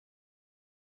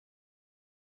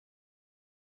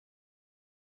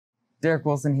Derek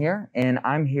Wilson here, and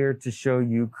I'm here to show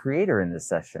you Creator in this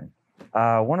session.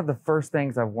 One of the first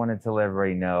things I wanted to let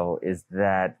everybody know is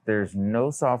that there's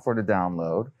no software to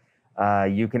download.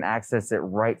 You can access it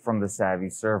right from the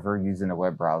SAVI server using a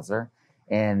web browser,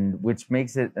 and which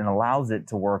makes it and allows it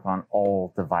to work on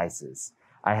all devices.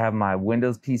 I have my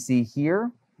Windows PC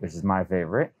here, which is my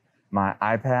favorite, my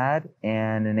iPad,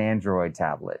 and an Android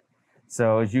tablet.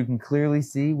 So as you can clearly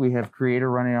see, we have Creator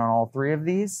running on all three of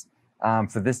these.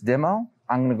 For this demo,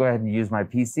 I'm going to go ahead and use my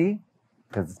PC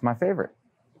because it's my favorite.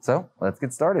 So let's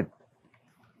get started.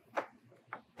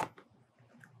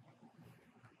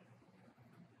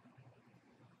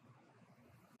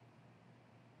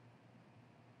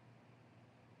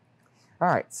 All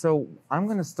right, so I'm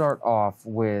going to start off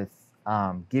with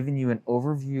giving you an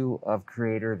overview of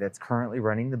Creator that's currently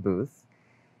running the booth.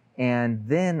 And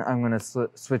then I'm going to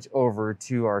switch over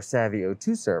to our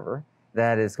SAVI.02 server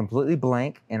that is completely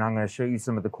blank, and I'm going to show you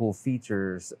some of the cool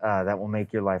features that will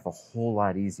make your life a whole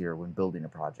lot easier when building a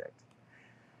project.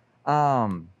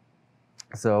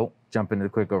 So jump into the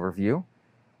quick overview.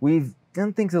 We've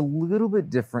done things a little bit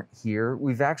different here.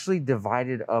 We've actually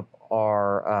divided up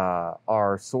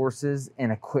our sources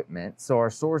and equipment. So our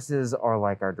sources are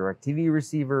like our DirecTV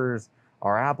receivers,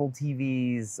 our Apple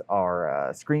TVs,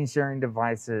 our screen sharing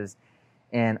devices,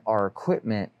 and our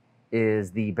equipment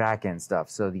is the back-end stuff.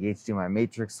 So the HDMI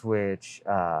matrix switch,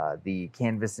 the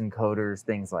canvas encoders,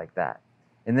 things like that.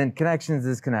 And then connections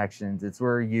is connections. It's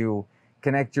where you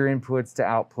connect your inputs to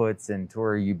outputs and to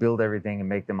where you build everything and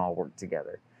make them all work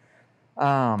together.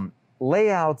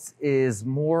 Layouts is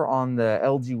more on the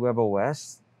LG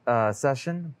webOS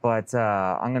session, but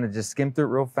I'm gonna just skim through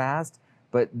it real fast.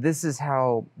 But this is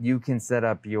how you can set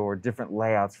up your different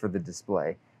layouts for the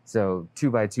display. So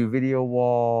 2x2 video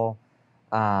wall,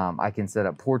 I can set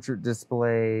up portrait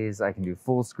displays, I can do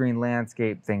full screen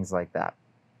landscape, things like that.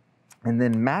 And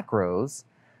then macros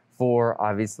for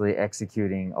obviously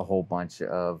executing a whole bunch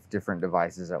of different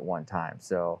devices at one time.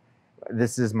 So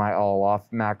this is my all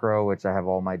off macro, which I have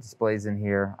all my displays in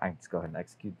here. I can just go ahead and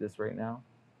execute this right now.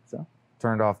 So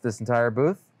turned off this entire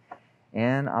booth,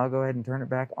 and I'll go ahead and turn it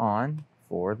back on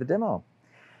for the demo.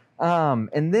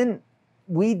 And then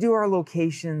we do our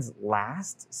locations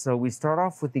last. So we start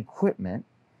off with equipment,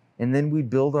 and then we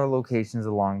build our locations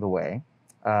along the way.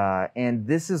 And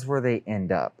this is where they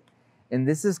end up. And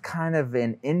this is kind of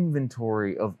an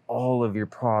inventory of all of your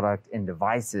product and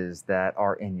devices that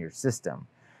are in your system.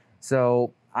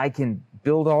 So I can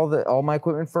build all my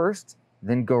equipment first,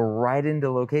 then go right into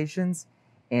locations,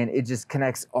 and it just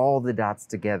connects all the dots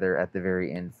together at the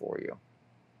very end for you.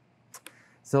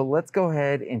 So let's go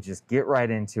ahead and just get right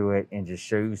into it and just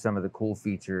show you some of the cool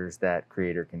features that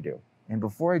Creator can do. And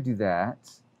before I do that,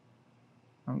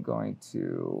 I'm going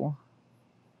to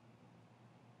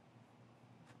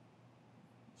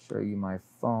show you my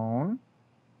phone.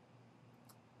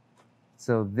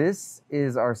 So this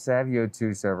is our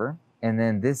SAVI.02 server, and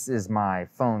then this is my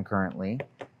phone currently.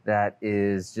 That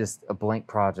is just a blank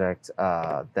project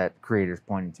that Creator's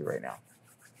pointing to right now.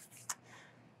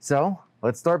 So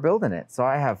let's start building it. So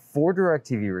I have 4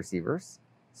 DirecTV receivers.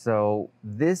 So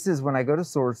this is when I go to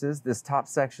sources, this top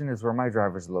section is where my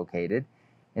drivers are located.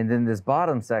 And then this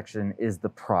bottom section is the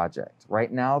project.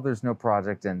 Right now, there's no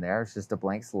project in there. It's just a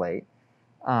blank slate.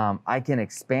 I can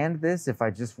expand this if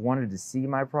I just wanted to see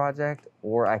my project,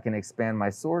 or I can expand my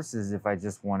sources if I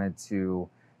just wanted to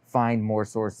find more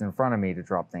sources in front of me to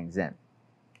drop things in.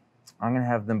 I'm going to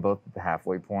have them both at the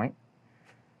halfway point.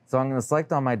 So I'm going to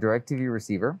select on my DirecTV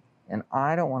receiver, and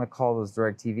I don't want to call those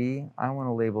DirecTV. I want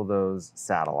to label those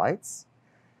satellites.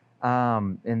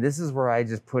 And this is where I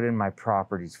just put in my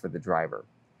properties for the driver.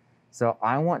 So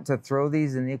I want to throw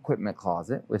these in the equipment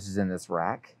closet, which is in this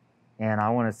rack. And I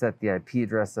want to set the IP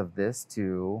address of this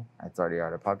to, it's already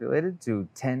auto-populated, to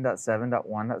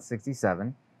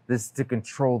 10.7.1.67. This is to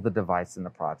control the device in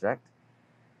the project.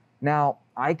 Now,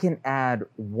 I can add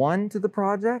 1 to the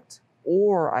project,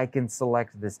 or I can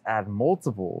select this add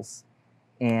multiples.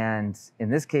 And in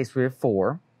this case, we have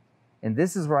 4. And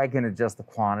this is where I can adjust the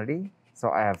quantity. So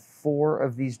I have 4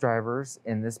 of these drivers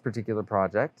in this particular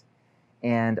project.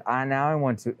 And now I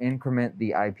want to increment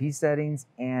the IP settings,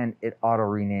 and it auto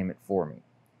rename it for me.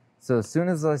 So as soon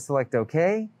as I select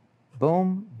OK,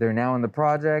 boom, they're now in the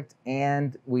project,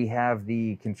 and we have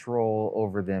the control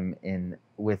over them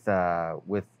with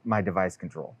my device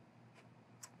control.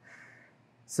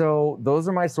 So those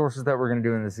are my sources that we're going to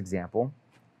do in this example.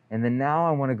 And then now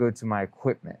I want to go to my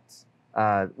equipment.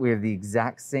 We have the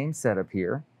exact same setup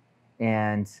here.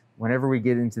 And whenever we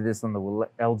get into this on the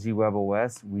LG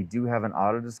webOS, we do have an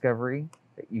auto discovery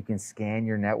that you can scan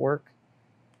your network.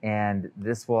 And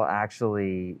this will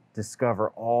actually discover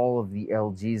all of the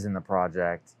LGs in the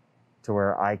project to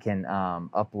where I can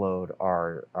upload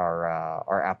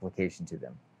our application to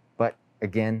them. But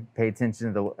again, pay attention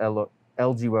to the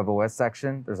LG webOS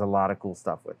section. There's a lot of cool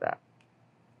stuff with that.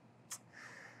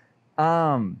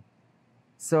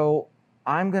 So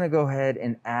I'm going to go ahead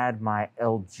and add my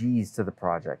LGs to the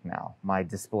project now, my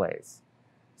displays.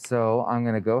 So I'm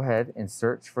going to go ahead and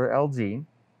search for LG.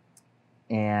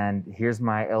 And here's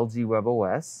my LG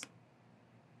webOS.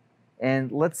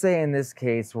 And let's say in this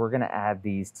case, we're going to add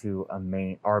these to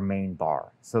our main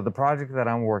bar. So the project that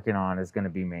I'm working on is going to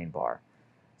be main bar.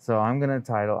 So I'm going to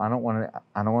title, I don't want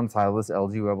to title this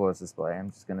LG webOS display. I'm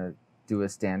just going to do a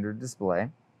standard display.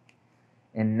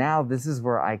 And now this is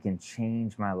where I can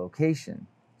change my location.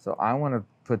 So I want to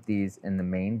put these in the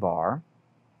main bar.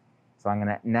 So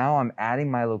now I'm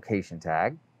adding my location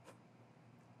tag.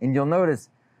 And you'll notice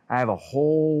I have a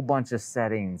whole bunch of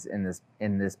settings in this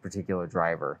particular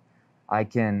driver. I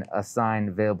can assign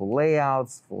available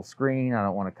layouts, full screen. I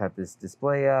don't want to cut this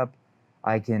display up.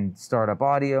 I can start up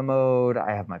audio mode.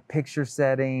 I have my picture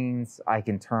settings. I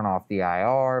can turn off the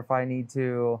IR if I need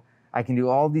to. I can do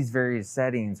all these various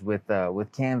settings with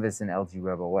Canvas and LG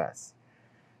webOS.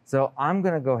 So I'm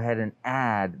going to go ahead and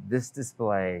add this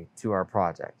display to our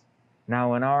project.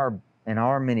 Now in our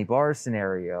mini bar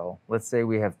scenario, let's say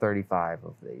we have 35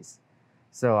 of these.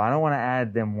 So I don't want to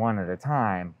add them one at a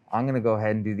time. I'm going to go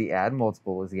ahead and do the add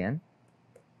multiples again.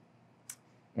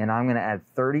 And I'm going to add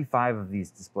 35 of these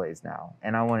displays now.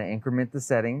 And I want to increment the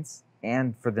settings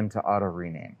and for them to auto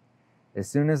rename. As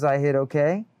soon as I hit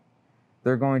OK,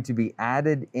 they're going to be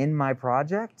added in my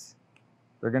project.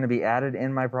 They're going to be added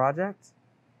in my project.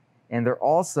 And they're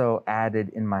also added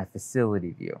in my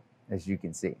facility view, as you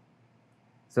can see.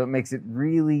 So it makes it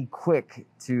really quick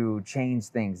to change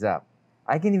things up.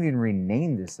 I can even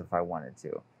rename this if I wanted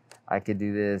to. I could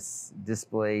do this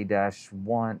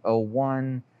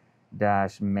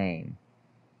display-101-main.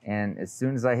 And as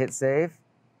soon as I hit save,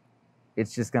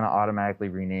 it's just going to automatically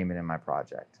rename it in my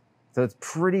project. So it's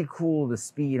pretty cool, the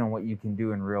speed on what you can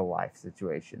do in real life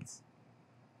situations.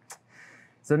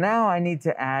 So now I need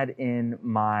to add in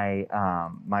my,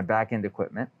 my backend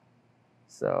equipment.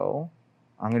 So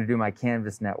I'm going to do my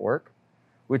Canvas network,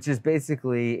 which is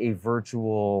basically a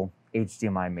virtual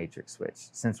HDMI matrix switch.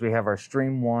 Since we have our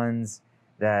STREAM.Ones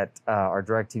that our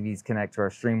DirecTVs connect to our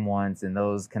STREAM.Ones and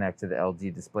those connect to the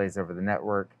LG displays over the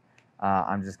network,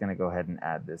 I'm just going to go ahead and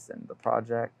add this into the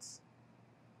project.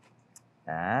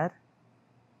 Add.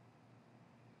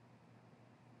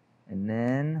 And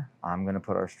then I'm going to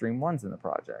put our STREAM.Ones in the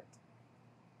project.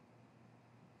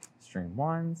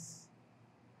 STREAM.Ones.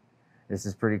 This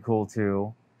is pretty cool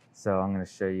too. So I'm going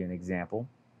to show you an example.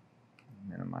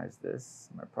 Minimize this,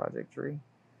 my project tree.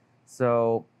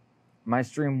 So my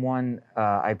STREAM.One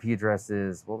IP address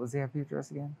is, what was the IP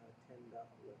address again? 10.11.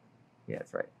 Yeah,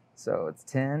 that's right. So it's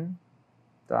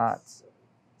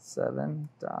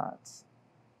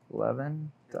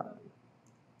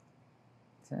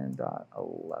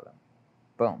 10.7.11.10.11.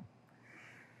 Boom.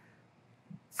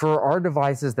 For our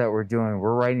devices that we're doing,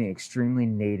 we're writing extremely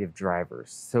native drivers.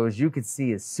 So as you can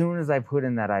see, as soon as I put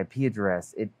in that IP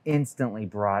address, it instantly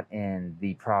brought in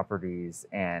the properties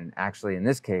and actually in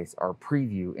this case, our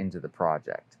preview into the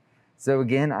project. So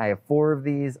again, I have 4 of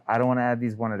these. I don't want to add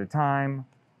these one at a time.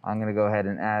 I'm going to go ahead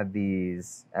and add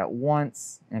these at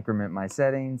once, increment my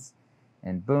settings,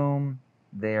 and boom,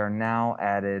 they are now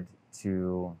added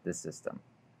to the system.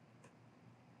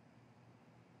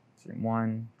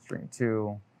 STREAM.One,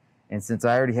 STREAM.2. And since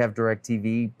I already have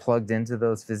DirecTV plugged into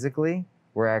those physically,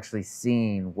 we're actually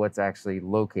seeing what's actually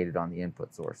located on the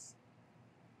input source.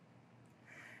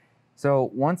 So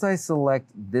once I select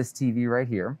this TV right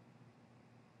here,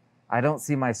 I don't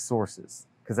see my sources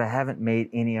because I haven't made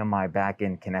any of my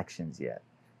backend connections yet.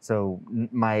 So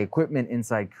my equipment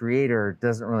inside Creator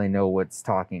doesn't really know what's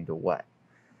talking to what.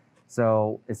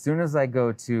 So as soon as I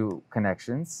go to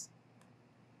connections,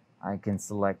 I can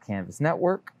select Canvas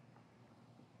Network.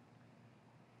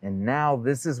 And now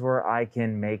this is where I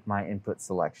can make my input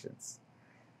selections.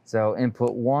 So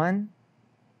input 1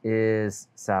 is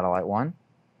satellite 1.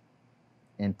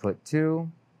 Input 2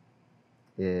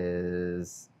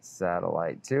 is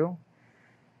satellite 2.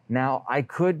 Now I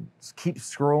could keep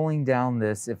scrolling down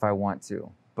this if I want to,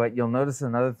 but you'll notice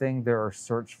another thing, there are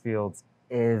search fields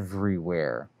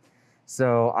everywhere.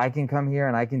 So I can come here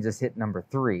and I can just hit number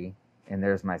 3 and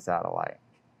there's my satellite.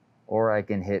 Or I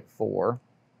can hit 4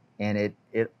 and it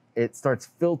starts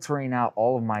filtering out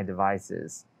all of my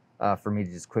devices for me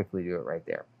to just quickly do it right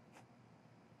there.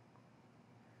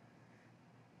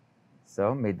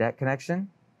 So made that connection.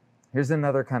 Here's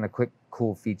another kind of quick,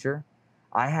 cool feature.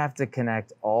 I have to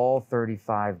connect all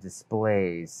 35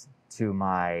 displays to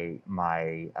my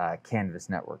Canvas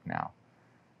network now.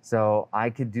 So I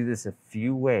could do this a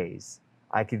few ways.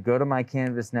 I could go to my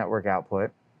Canvas network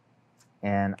output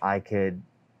and I could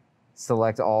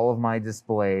select all of my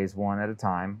displays one at a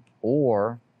time,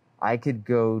 or I could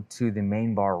go to the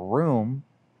main bar room,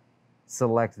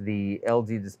 select the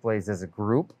LG displays as a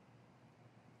group.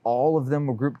 All of them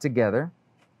will group together.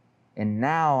 And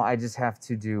now I just have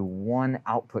to do one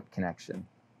output connection.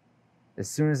 As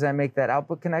soon as I make that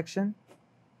output connection,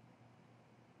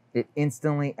 it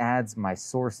instantly adds my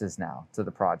sources now to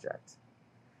the project.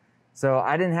 So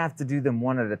I didn't have to do them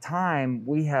one at a time.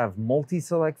 We have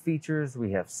multi-select features,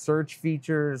 we have search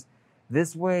features.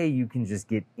 This way you can just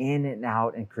get in and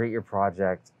out and create your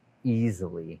project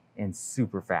easily and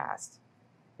super fast.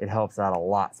 It helps out a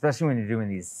lot, especially when you're doing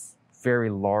these very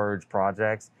large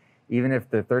projects. Even if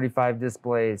they're 35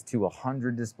 displays to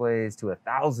 100 displays to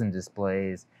 1,000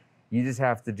 displays, you just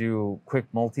have to do quick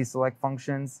multi-select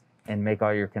functions and make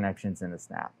all your connections in a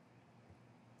snap.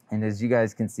 And as you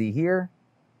guys can see here,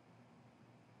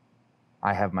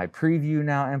 I have my preview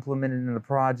now implemented in the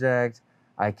project.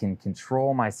 I can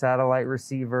control my satellite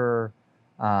receiver.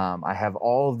 I have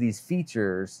all of these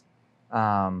features,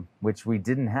 which we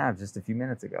didn't have just a few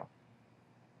minutes ago.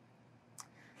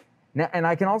 Now, and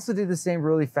I can also do the same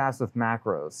really fast with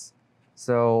macros.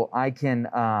 So I can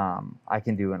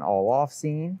do an all-off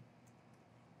scene.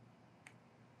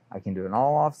 I can do an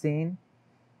all-off scene.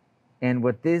 And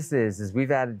what this is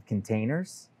we've added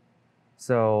containers.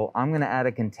 So I'm going to add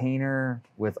a container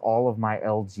with all of my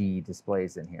LG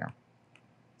displays in here.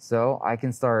 So I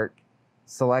can start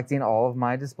selecting all of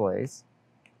my displays.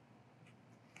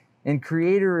 And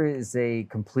Creator is a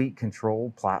complete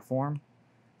control platform.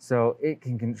 So it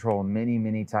can control many,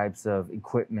 many types of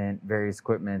equipment, various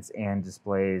equipments and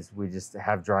displays. We just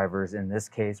have drivers. In this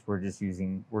case, we're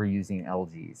using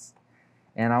LGs.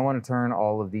 And I want to turn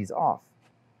all of these off.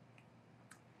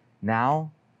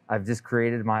 Now, I've just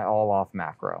created my all-off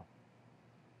macro.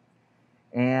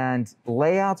 And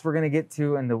layouts we're going to get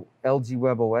to in the LG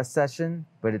webOS session,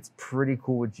 but it's pretty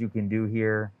cool what you can do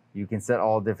here. You can set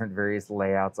all different various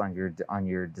layouts on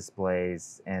your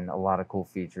displays and a lot of cool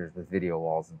features with video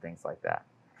walls and things like that.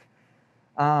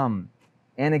 And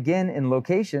again, in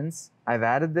locations, I've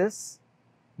added this.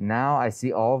 Now I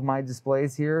see all of my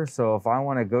displays here. So if I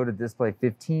want to go to display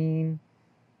 15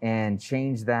 and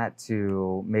change that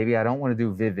to, maybe I don't want to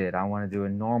do vivid, I want to do a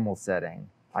normal setting,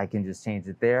 I can just change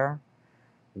it there.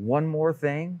 One more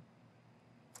thing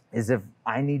is if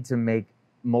I need to make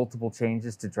multiple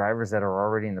changes to drivers that are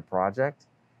already in the project,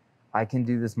 I can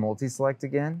do this multi-select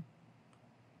again.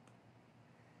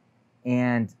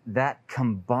 And that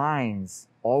combines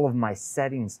all of my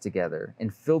settings together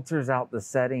and filters out the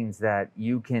settings that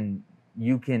you can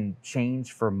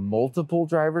change for multiple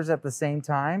drivers at the same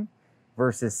time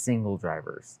versus single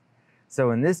drivers. So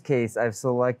in this case, I've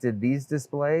selected these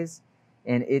displays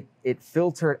and it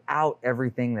filtered out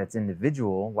everything that's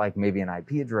individual, like maybe an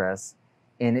IP address,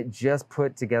 and it just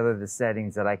put together the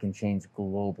settings that I can change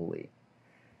globally.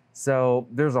 So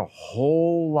there's a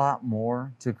whole lot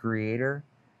more to Creator,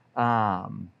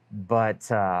 but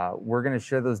we're going to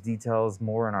share those details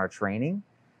more in our training.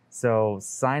 So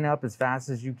sign up as fast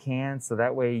as you can, so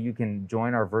that way you can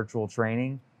join our virtual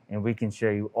training and we can show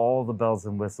you all the bells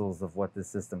and whistles of what this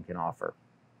system can offer.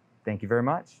 Thank you very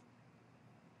much.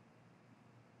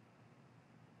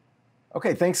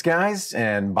 Okay, thanks guys,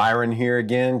 and Byron here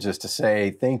again just to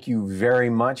say thank you very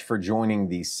much for joining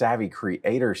the SAVI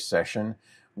Creator session.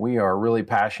 We are really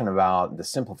passionate about the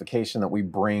simplification that we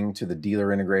bring to the dealer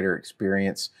integrator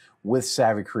experience with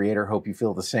SAVI Creator. Hope you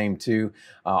feel the same too.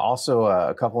 Also,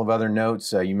 a couple of other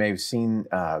notes. You may have seen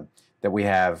that we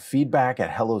have feedback at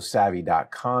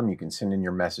hellosavi.com. You can send in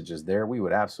your messages there. We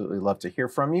would absolutely love to hear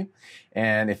from you.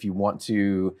 And if you want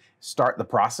to start the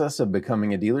process of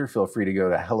becoming a dealer, feel free to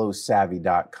go to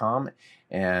hellosavi.com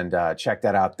and check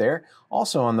that out there.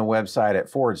 Also on the website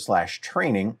at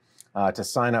 /training to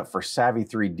sign up for SAVI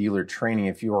 3 dealer training.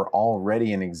 If you are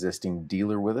already an existing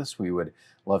dealer with us, we would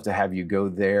love to have you go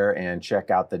there and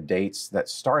check out the dates that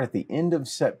start at the end of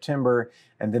September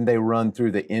and then they run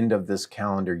through the end of this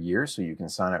calendar year, so you can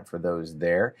sign up for those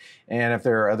there. And if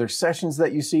there are other sessions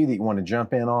that you see that you want to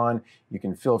jump in on, you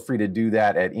can feel free to do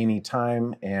that at any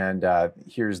time. And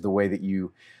here's the way that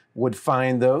you would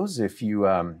find those. If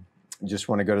you just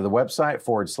want to go to the website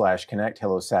 /connect,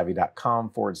 hellosavi.com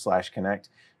 /connect,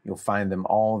 you'll find them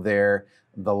all there,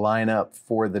 the lineup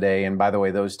for the day. And by the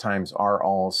way, those times are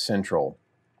all central.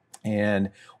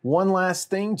 And one last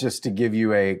thing, just to give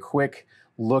you a quick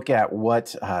look at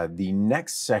what the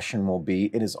next session will be.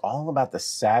 It is all about the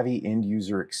SAVI end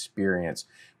user experience,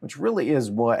 which really is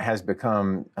what has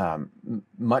become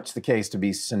much the case to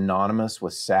be synonymous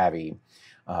with SAVI.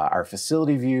 Our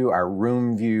facility view, our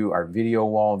room view, our video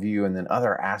wall view, and then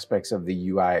other aspects of the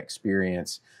UI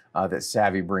experience that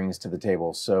SAVI brings to the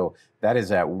table. So that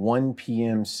is at 1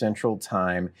 p.m. Central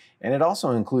Time, and it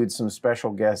also includes some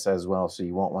special guests as well, so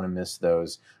you won't want to miss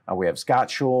those. We have Scott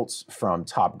Schultz from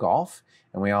Top Golf,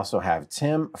 and we also have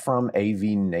Tim from AV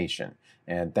Nation.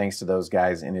 And thanks to those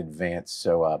guys in advance.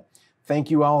 So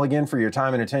thank you all again for your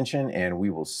time and attention, and we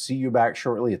will see you back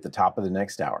shortly at the top of the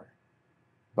next hour.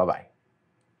 Bye-bye.